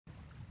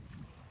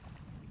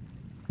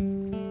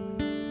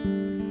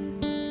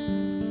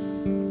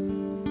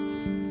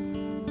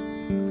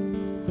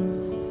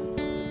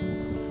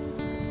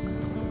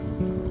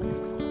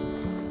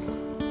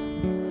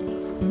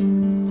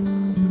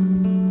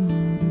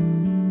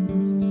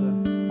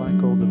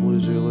Called the Blue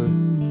Zulu,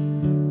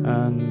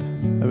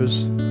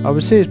 and I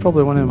would say it's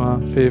probably one of my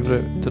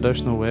favourite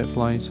traditional wet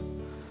flies,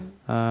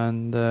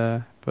 and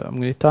but I'm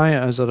going to tie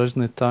it as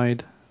originally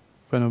tied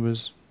when I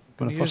first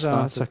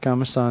started. It's a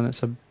Kamasan.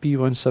 It's a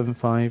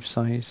B175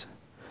 size.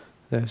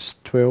 There's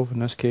 12 in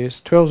this case.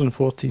 12s and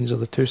 14s are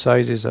the two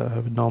sizes that I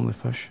would normally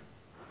fish.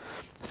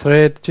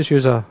 Thread, just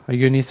use a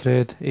uni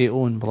thread,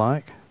 8/0 in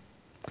black.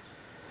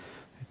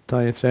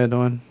 Tie the thread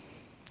on.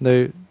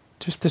 Now,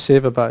 just to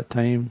save a bit of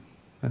time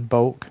and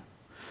bulk,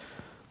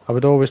 I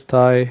would always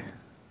tie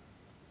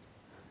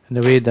in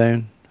the way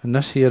down, and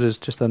this here is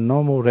just a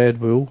normal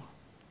red wool,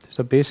 just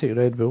a basic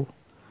red wool.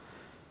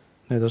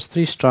 Now there's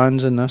 3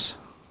 strands in this,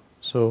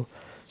 so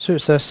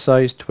suits this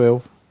size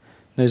 12.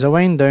 Now as I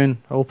wind down,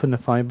 I open the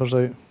fibres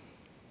out,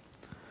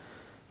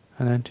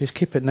 and then just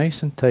keep it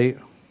nice and tight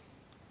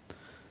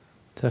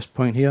to this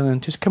point here, and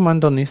then just come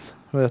underneath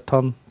with a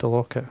turn to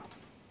lock it.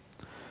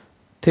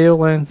 Tail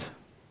length,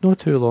 not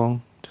too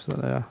long, just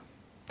like that.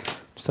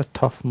 Just a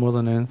tuft more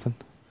than anything.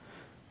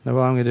 Now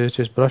what I'm going to do is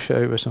just brush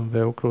it out with some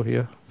velcro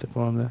here to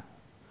form the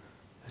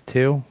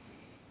tail.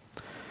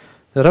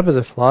 The rib of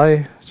the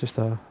fly is just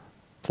a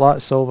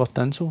flat silver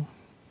tinsel.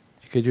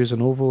 You could use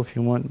an oval if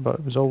you want, but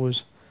it was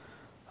always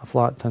a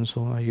flat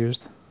tinsel I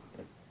used.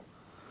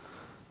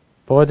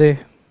 Body,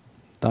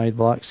 dyed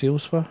black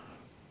seal's fur.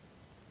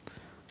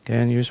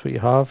 Again, use what you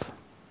have.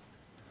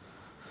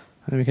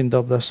 And we can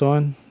dub this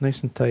on,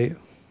 nice and tight.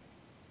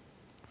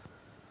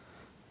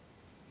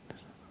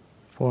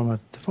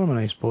 To form a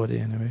nice body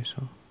anyway,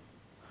 so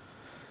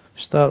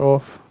start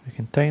off, we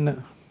can tighten it,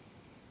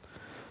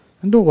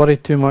 and don't worry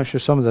too much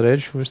if some of the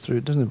red shows through.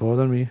 It doesn't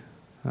bother me.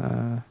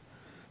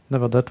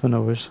 Never did when I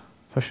was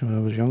fishing when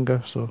I was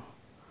younger, so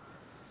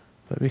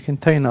but we can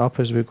tighten it up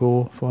as we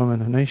go,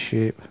 forming a nice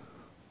shape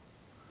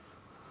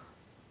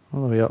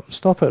all the way up.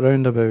 Stop it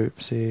round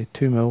about say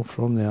 2 mil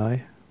from the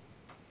eye.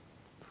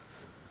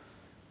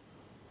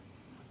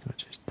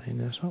 Let's just tighten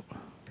this up.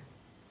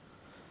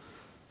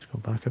 Let's go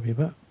back a wee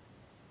bit.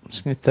 I'm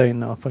just going to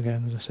tighten it up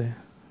again, as I say.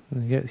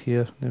 When you get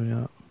here, there we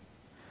are.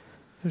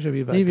 There's a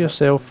wee bit. Leave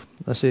yourself,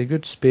 I say, a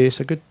good space,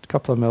 a good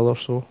couple of mil or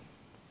so.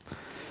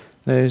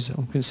 Now, as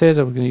I'm going to say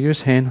that we're going to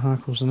use hen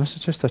hackles, and this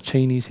is just a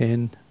Chinese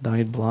hen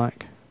dyed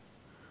black.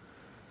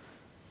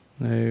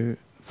 Now,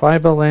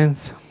 fibre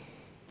length,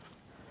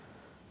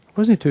 I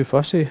wasn't too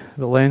fussy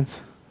with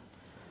length.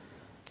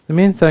 The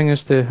main thing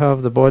is to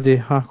have the body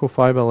hackle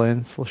fibre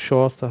length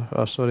shorter,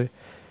 it'll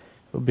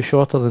be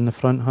shorter than the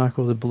front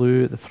hackle, the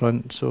blue at the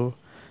front, so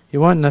you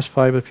want this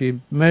fibre, if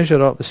you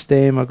measure up the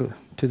stem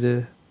to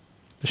the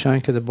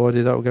shank of the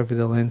body, that will give you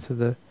the length of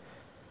the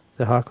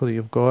hackle that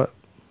you've got.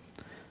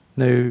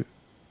 Now,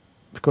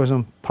 because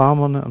I'm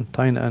palming it, I'm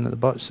tying it in at the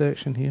butt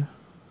section here.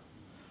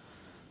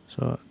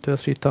 So 2 or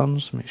 3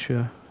 turns, make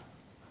sure.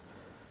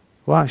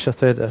 Wax your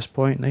thread at this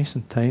point, nice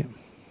and tight.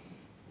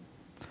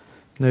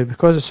 Now,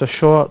 because it's a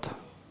short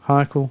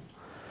hackle,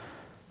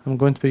 I'm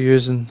going to be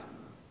using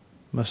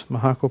my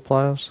hackle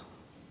pliers.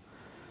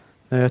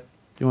 Now,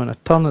 you want to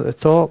turn at the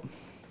top.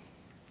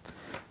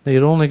 Now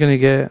you're only going to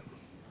get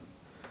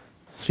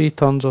 3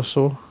 turns or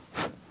so.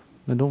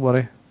 Now don't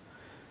worry,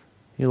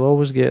 you'll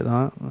always get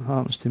that. It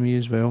happens to me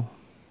as well.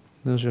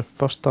 There's your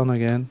first turn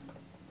again.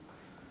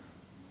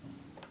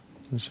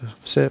 There's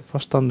your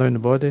first turn down the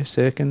body,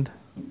 second.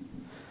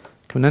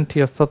 Coming into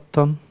your third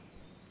turn.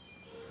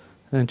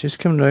 And then just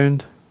come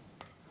round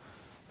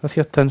with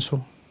your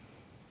tinsel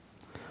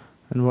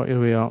and work your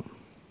way up.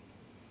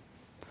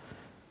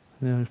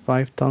 There,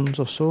 5 turns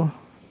or so.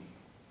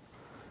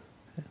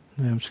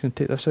 Now I'm just going to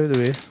take this out of the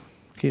way,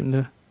 keeping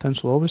the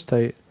tinsel always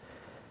tight.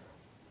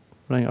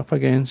 Bring it up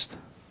against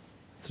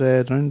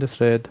thread, round the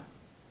thread.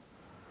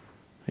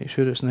 Make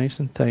sure it's nice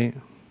and tight.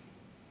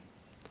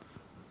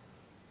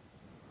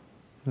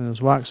 Now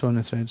there's wax on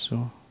the thread,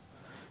 so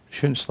it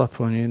shouldn't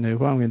slip on you. Now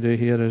what I'm going to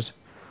do here is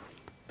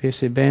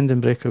basically bend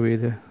and break away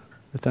the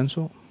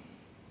tinsel.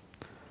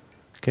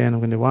 Again, I'm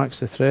going to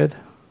wax the thread.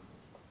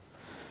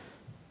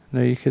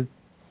 Now you could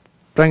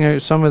bring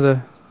out some of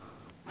the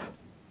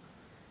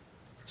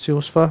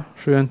seal's fur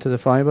through into the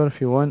fibre if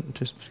you want,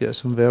 just get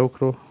some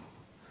velcro or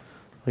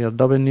your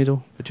dubbing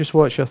needle, but just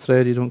watch your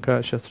thread, you don't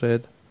catch your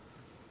thread.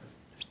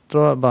 Just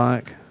draw it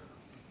back.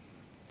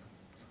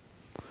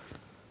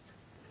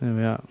 There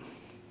we are.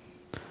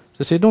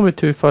 So I say don't be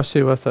too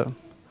fussy with it.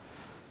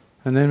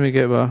 And then we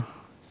get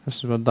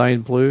this is our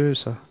dyed blue,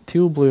 it's a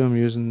teal blue I'm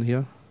using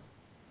here.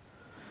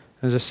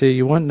 As I say,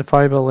 you want the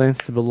fibre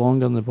length to be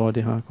longer than the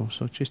body hackle,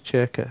 so just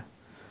check it.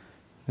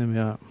 There we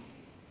are.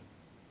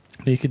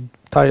 You could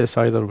tie this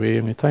either way,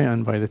 and you tie it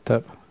in by the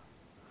tip.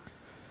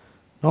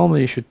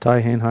 Normally you should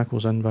tie hen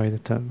hackles in by the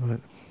tip, but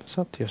it's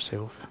up to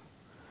yourself. When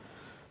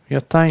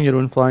you're tying your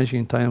own flies, you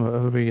can tie them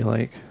whatever way you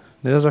like.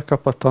 There's a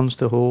couple of turns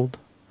to hold.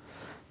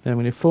 Then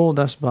when you fold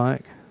this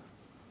back,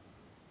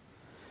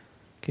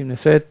 Keeping the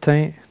thread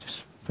tight,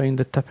 just find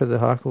the tip of the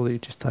hackle that you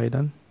just tied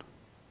in.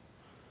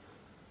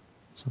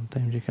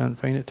 Sometimes you can't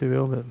find it too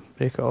well, but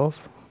break it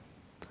off.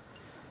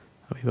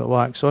 A wee bit of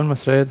wax on my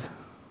thread.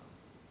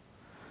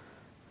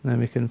 And then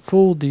we can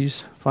fold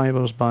these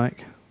fibres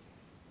back.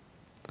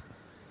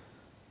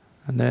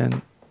 And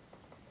then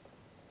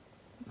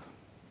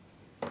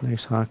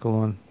nice hackle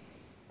on.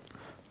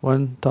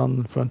 One turn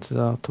in front of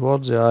the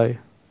towards the eye.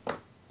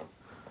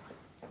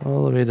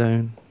 All the way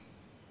down.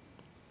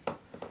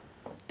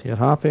 Till you're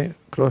happy,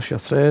 cross your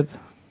thread.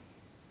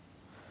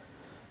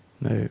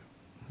 Now,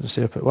 as I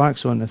say, I put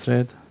wax on the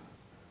thread.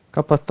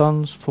 Couple of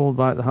turns, fold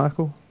back the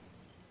hackle.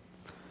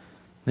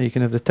 Now you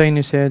can have the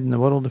tiniest head in the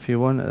world if you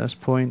want at this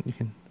point. You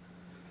can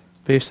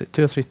baste it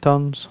 2 or 3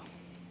 turns.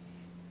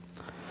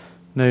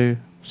 Now,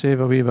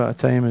 save a wee bit of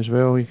time as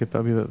well. You could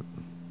put a wee bit of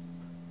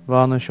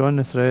varnish on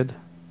the thread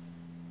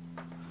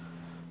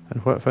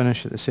and wet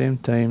finish at the same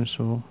time,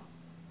 so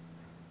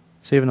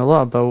saving a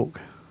lot of bulk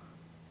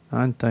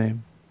and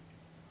time.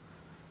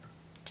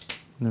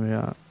 There we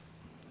are.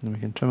 Then we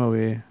can trim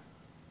away.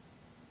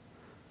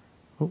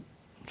 Oh,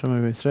 trim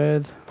away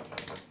thread.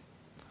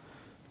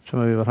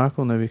 Trim away our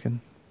hackle. Now we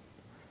can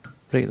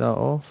break that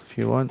off if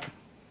you want.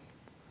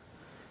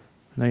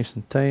 Nice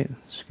and tight.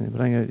 Just going to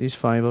bring out these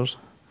fibres.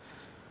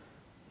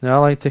 Now I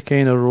like to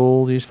kind of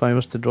roll these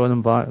fibres to draw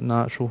them back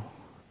natural.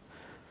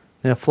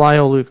 Now a fly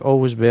will look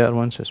always better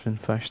once it's been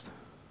fished.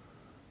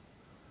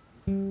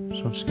 So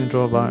I'm just going to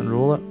draw back and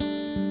roll it.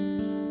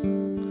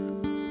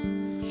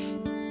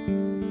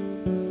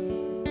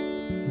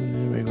 And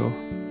there we go.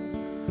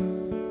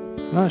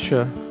 And that's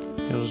your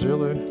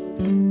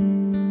Zulu.